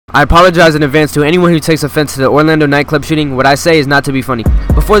I apologize in advance to anyone who takes offense to the Orlando nightclub shooting. What I say is not to be funny.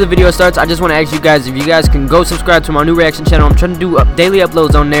 Before the video starts, I just want to ask you guys if you guys can go subscribe to my new reaction channel. I'm trying to do daily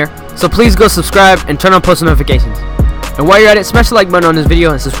uploads on there. So please go subscribe and turn on post notifications. And while you're at it, smash the like button on this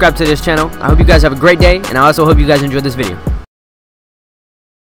video and subscribe to this channel. I hope you guys have a great day, and I also hope you guys enjoyed this video.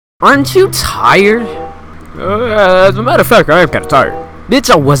 Aren't you tired? As a matter of fact, I am kind of tired. Bitch,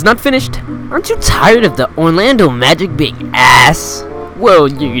 I was not finished. Aren't you tired of the Orlando Magic being ass? Well,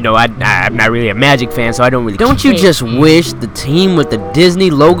 you know, I'm not really a Magic fan, so I don't really care. Don't you just wish the team with the Disney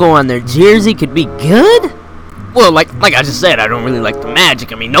logo on their jersey could be good? Well, like I just said, I don't really like the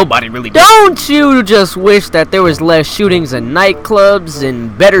Magic. I mean, nobody really does. Don't you just wish that there was less shootings in nightclubs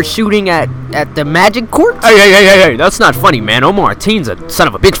and better shooting at the Magic court? Hey, that's not funny, man. Omar Teen's a son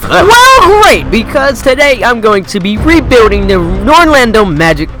of a bitch for that. Well, great, because today I'm going to be rebuilding the Orlando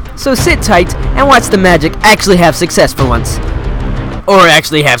Magic. So sit tight and watch the Magic actually have success for once. Or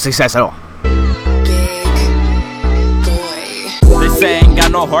actually have success at all. They say ain't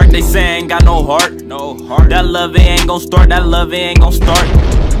got no heart, they say ain't got no heart. No heart. That love ain't gon' start, that love ain't gon' start.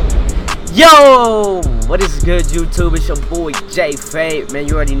 Yo! What is good, YouTube? It's your boy J Fade. Man,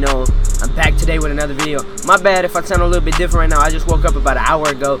 you already know I'm back today with another video. My bad if I sound a little bit different right now. I just woke up about an hour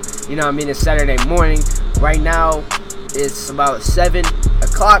ago. You know what I mean? It's Saturday morning. Right now, it's about 7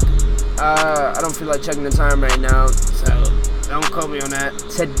 o'clock. I don't feel like checking the time right now, so don't quote me on that.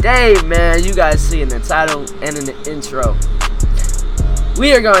 Today, man, you guys see in the title and in the intro,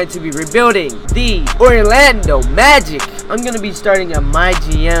 we are going to be rebuilding the Orlando Magic. I'm going to be starting a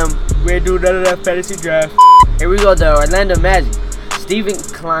MyGM. We're doing another fantasy draft. Here we go, the Orlando Magic. Steven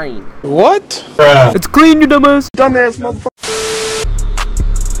Klein. What? It's clean, you dumbass. Dumbass motherfucker.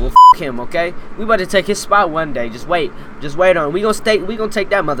 Well, f him, okay? We about to take his spot one day. Just wait on. We gonna take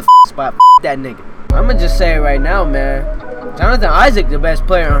that motherfucking spot. F that nigga. I'm gonna just say it right now, man. Jonathan Isaac, the best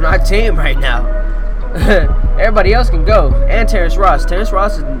player on our team right now. Everybody else can go. And Terrence Ross. Terrence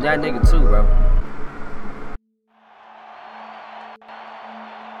Ross is that nigga too, bro.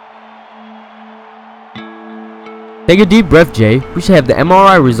 Take a deep breath, Jay. We should have the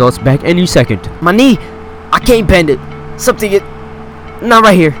MRI results back any second. My knee. I can't bend it. Something it. Not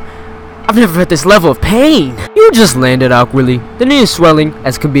right here. I've never had this level of pain. You just landed awkwardly. The knee is swelling,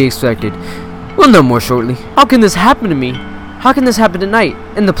 as could be expected. We'll know more shortly. How can this happen to me? How can this happen tonight,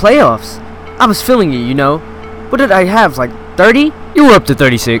 in the playoffs? I was feeling it, you know. What did I have, like 30? You were up to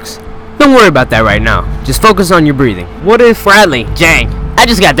 36. Don't worry about that right now. Just focus on your breathing. What if Bradley, Jang, I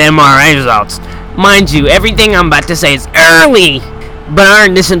just got the MRI results. Mind you, everything I'm about to say is early. But our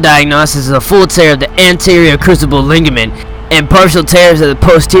initial diagnosis is a full tear of the anterior crucible ligament and partial tears of the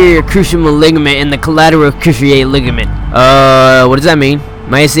posterior cruciate ligament and the collateral cruciate ligament. What does that mean?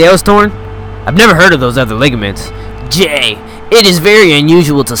 My ACL is torn? I've never heard of those other ligaments. Jay, it is very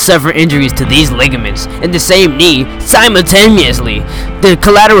unusual to suffer injuries to these ligaments in the same knee simultaneously. The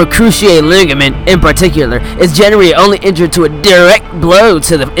collateral cruciate ligament, in particular, is generally only injured to a direct blow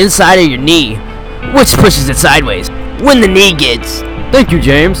to the inside of your knee, which pushes it sideways when the knee gets. Thank you,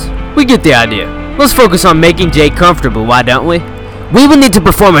 James. We get the idea. Let's focus on making Jay comfortable, why don't we? We will need to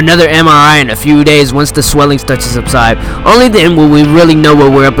perform another MRI in a few days once the swelling starts to subside. Only then will we really know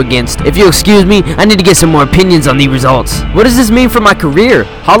what we're up against. If you'll excuse me, I need to get some more opinions on the results. What does this mean for my career?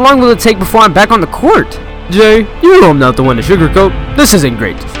 How long will it take before I'm back on the court? Jay, you know I'm not the one to sugarcoat. This isn't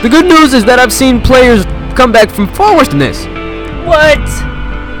great. The good news is that I've seen players come back from far worse than this. What?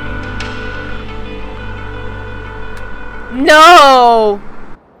 No!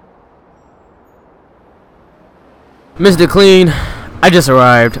 Mr. Clean, I just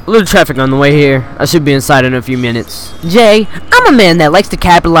arrived. A little traffic on the way here. I should be inside in a few minutes. Jay, I'm a man that likes to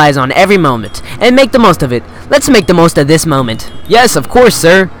capitalize on every moment and make the most of it. Let's make the most of this moment. Yes, of course,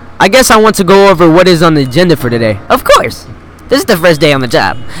 sir. I guess I want to go over what is on the agenda for today. Of course. This is the first day on the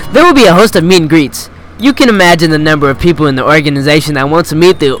job. There will be a host of meet and greets. You can imagine the number of people in the organization that want to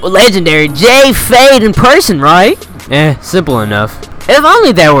meet the legendary J Fade in person, right? Simple enough. If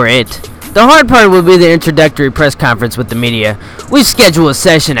only that were it. The hard part will be the introductory press conference with the media. We've scheduled a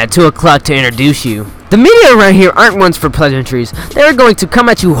session at 2 o'clock to introduce you. The media around here aren't ones for pleasantries. They're going to come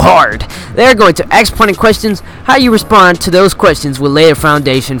at you hard. They're going to ask pointed questions. How you respond to those questions will lay a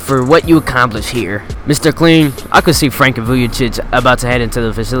foundation for what you accomplish here. Mr. Clean, I could see Frank and Vujicic about to head into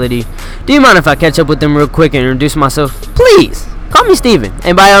the facility. Do you mind if I catch up with them real quick and introduce myself? Please, call me Steven,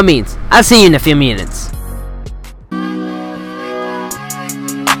 and by all means, I'll see you in a few minutes.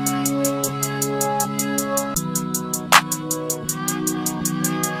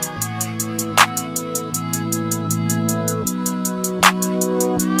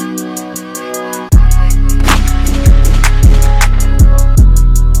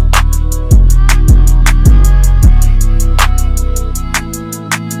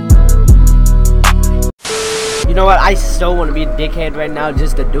 want to be a dickhead right now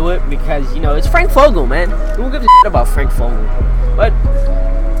just to do it because, you know, it's Frank Vogel, man. Who gives a shit about Frank Vogel? But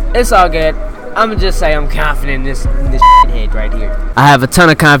it's all good. I'm gonna just say I'm confident in this shithead right here. I have a ton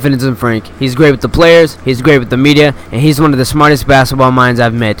of confidence in Frank. He's great with the players, he's great with the media, and he's one of the smartest basketball minds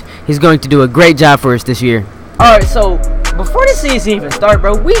I've met. He's going to do a great job for us this year. Alright, so before the season even start,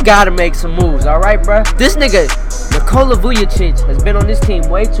 bro, we gotta make some moves, alright, bro? This nigga, Nikola Vujacic, has been on this team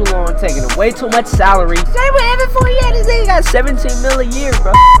way too long, taking way too much salary. Same with Evan Fournier, this nigga got 17 mil a year,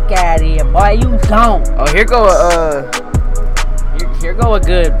 bro. F*** out of here, boy, you don't. Oh, here go a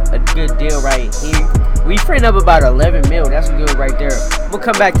good deal right here. We freeing up about 11 mil. That's good right there. We'll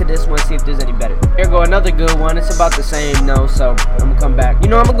come back to this one, see if there's any better. Here go another good one. It's about the same, no, so I'm gonna come back. You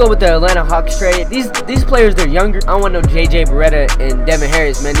know, I'm gonna go with the Atlanta Hawks trade. These players, they're younger. I don't want no JJ Beretta and Devin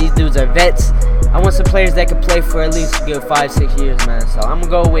Harris, man. These dudes are vets. I want some players that can play for at least a good 5-6 years, man. So I'm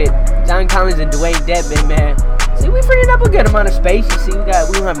gonna go with John Collins and Dwayne Dedman, man. See, we freeing up a good amount of space. You see, we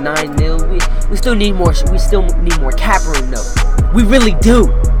don't have 9 mil. We still need more. We still need more cap room, though. We really do,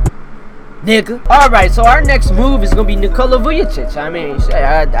 nigga. Alright, so our next move is gonna be Nikola Vujacic. I mean,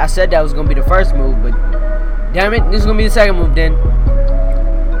 I said that was gonna be the first move, but damn it, this is gonna be the second move then.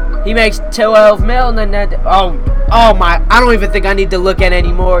 He makes 12 mil, and then that. Oh my! I don't even think I need to look at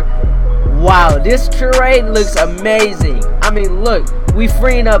anymore. Wow, this trade looks amazing. I mean, look, we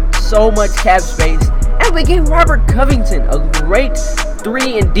freeing up so much cap space, and we get Robert Covington, a great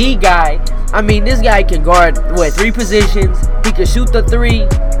 3-and-D guy. I mean, this guy can guard, what, 3 positions. He can shoot the 3.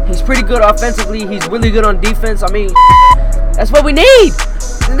 He's pretty good offensively. He's really good on defense. I mean, that's what we need.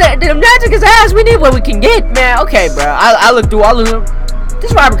 The Magic is ass. We need what we can get, man. Okay, bro. I looked through all of them.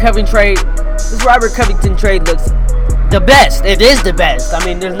 This Robert Covington trade looks the best. It is the best. I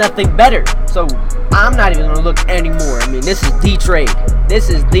mean, there's nothing better. So I'm not even gonna look anymore. I mean, this is the trade. This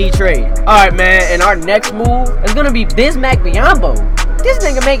is the trade. All right, man. And our next move is gonna be Bismack Biyombo. This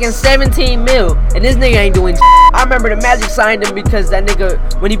nigga making 17 mil, and this nigga ain't doing shit. I remember the Magic signed him because that nigga,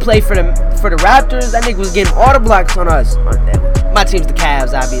 when he played for the Raptors, that nigga was getting auto blocks on us. My team's the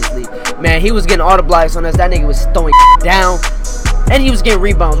Cavs, obviously. Man, he was getting auto blocks on us. That nigga was throwing down, and he was getting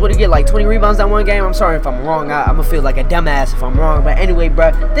rebounds. What did he get, like 20 rebounds that one game? I'm sorry if I'm wrong. I'm gonna feel like a dumbass if I'm wrong. But anyway,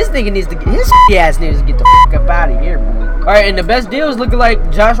 bro, this nigga needs to get his ass needs to get the fuck up out of here, boy. All right, and the best deal is looking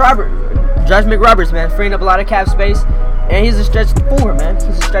like Josh McRoberts, man, freeing up a lot of cap space. And he's a stretch 4, man.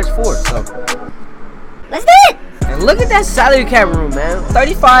 He's a stretch 4, so let's do it! And look at that salary cap room, man.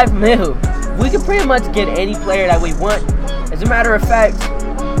 35 mil. We can pretty much get any player that we want. As a matter of fact,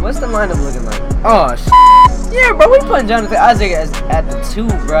 what's the lineup looking like? Oh, shit. Yeah, bro, we putting Jonathan Isaac at the 2,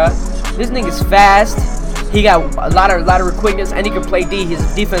 bro. This nigga's fast. He got a lot of quickness, and he can play D. His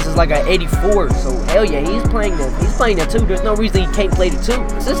defense is like an 84, so hell yeah, he's playing the 2. There's no reason he can't play the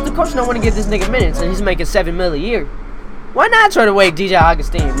 2. Since the coach don't want to give this nigga minutes, and he's making 7 mil a year. Why not try to wait DJ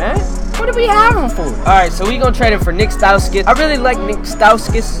Augustine, man? What do we have him for? Alright, so we gonna trade him for Nick Stauskas. I really like Nick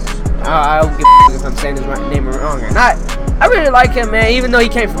Stauskas. I don't give a if I'm saying his name wrong or not. I really like him, man, even though he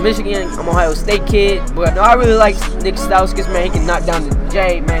came from Michigan. I'm Ohio State kid. But no, I really like Nick Stauskas, man. He can knock down the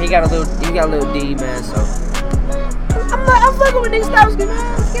J, man. He got a little D, man, so I'm fucking with Nick Stauskas,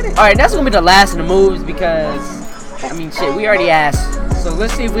 man. Let's get it. Alright, that's gonna be the last of the moves because I mean shit, we already asked. So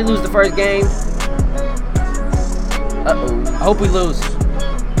let's see if we lose the first game. Uh-oh. I hope we lose.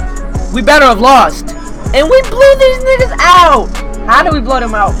 We better have lost. And we blew these niggas out. How did we blow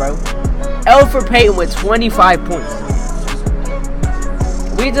them out, bro? Elfrid Payton with 25 points.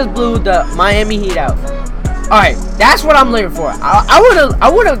 We just blew the Miami Heat out. Alright, that's what I'm looking for.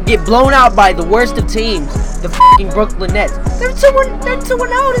 I wanna get blown out by the worst of teams. The fucking Brooklyn Nets. They're 2-1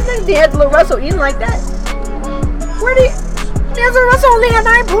 out. This nigga D'Angelo Russell eating like that. D'Angelo Russell only had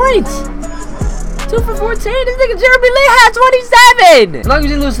 9 points. 2 for 14. This nigga Jeremy Lin had 27. As long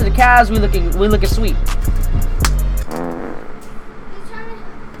as we lose to the Cavs, we looking sweet.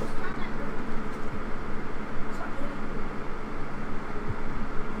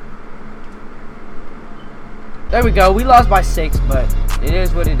 There we go. We lost by 6, but it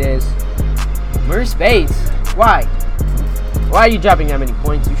is what it is. We're in space. Why? Why are you dropping that many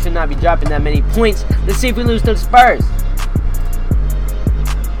points? You should not be dropping that many points. Let's see if we lose to the Spurs.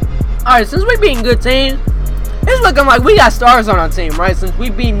 Alright, since we beating good teams, it's looking like we got stars on our team, right? Since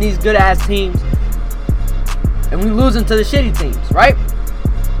we beating these good ass teams and we losing to the shitty teams, right?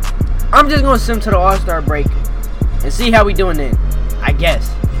 I'm just gonna sim to the All-Star break and see how we doing then, I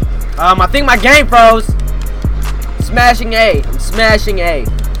guess. I think my game froze. Smashing A. I'm smashing A.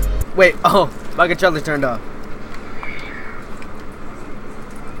 Wait, oh, my controller's turned off.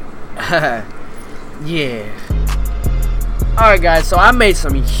 Yeah. Alright guys, so I made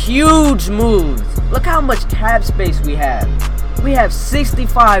some huge moves Look how much cap space we have. We have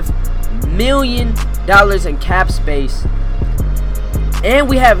 $65 million in cap space. And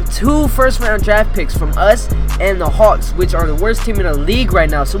we have 2 first-round draft picks from us and the Hawks, which are the worst team in the league right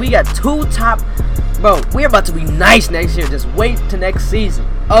now. So we got 2 top... Bro, we're about to be nice next year. Just wait to next season.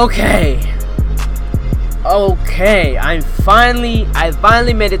 Okay, I finally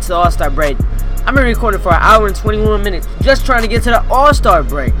made it to the All-Star break. I've been recording for 1 hour and 21 minutes just trying to get to the All-Star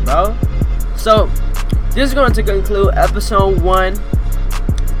break, bro. So this is going to conclude episode 1.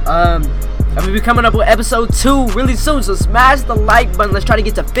 I'm gonna be coming up with episode 2 really soon, so smash the like button. Let's try to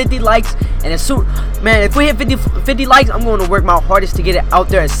get to 50 likes, and as soon, man, if we hit 50 likes, I'm going to work my hardest to get it out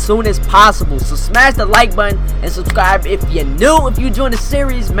there as soon as possible. So smash the like button and subscribe if you're new. If you join the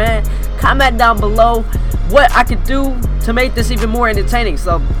series, man, comment down below what I could do to make this even more entertaining.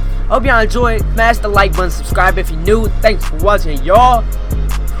 So hope y'all enjoy. Smash the like button, subscribe if you're new. Thanks for watching, y'all.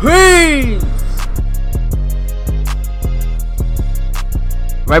 Peace.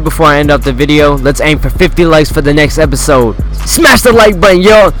 Right before I end up the video, let's aim for 50 likes for the next episode. Smash the like button,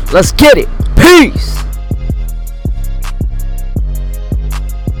 y'all. Let's get it. Peace.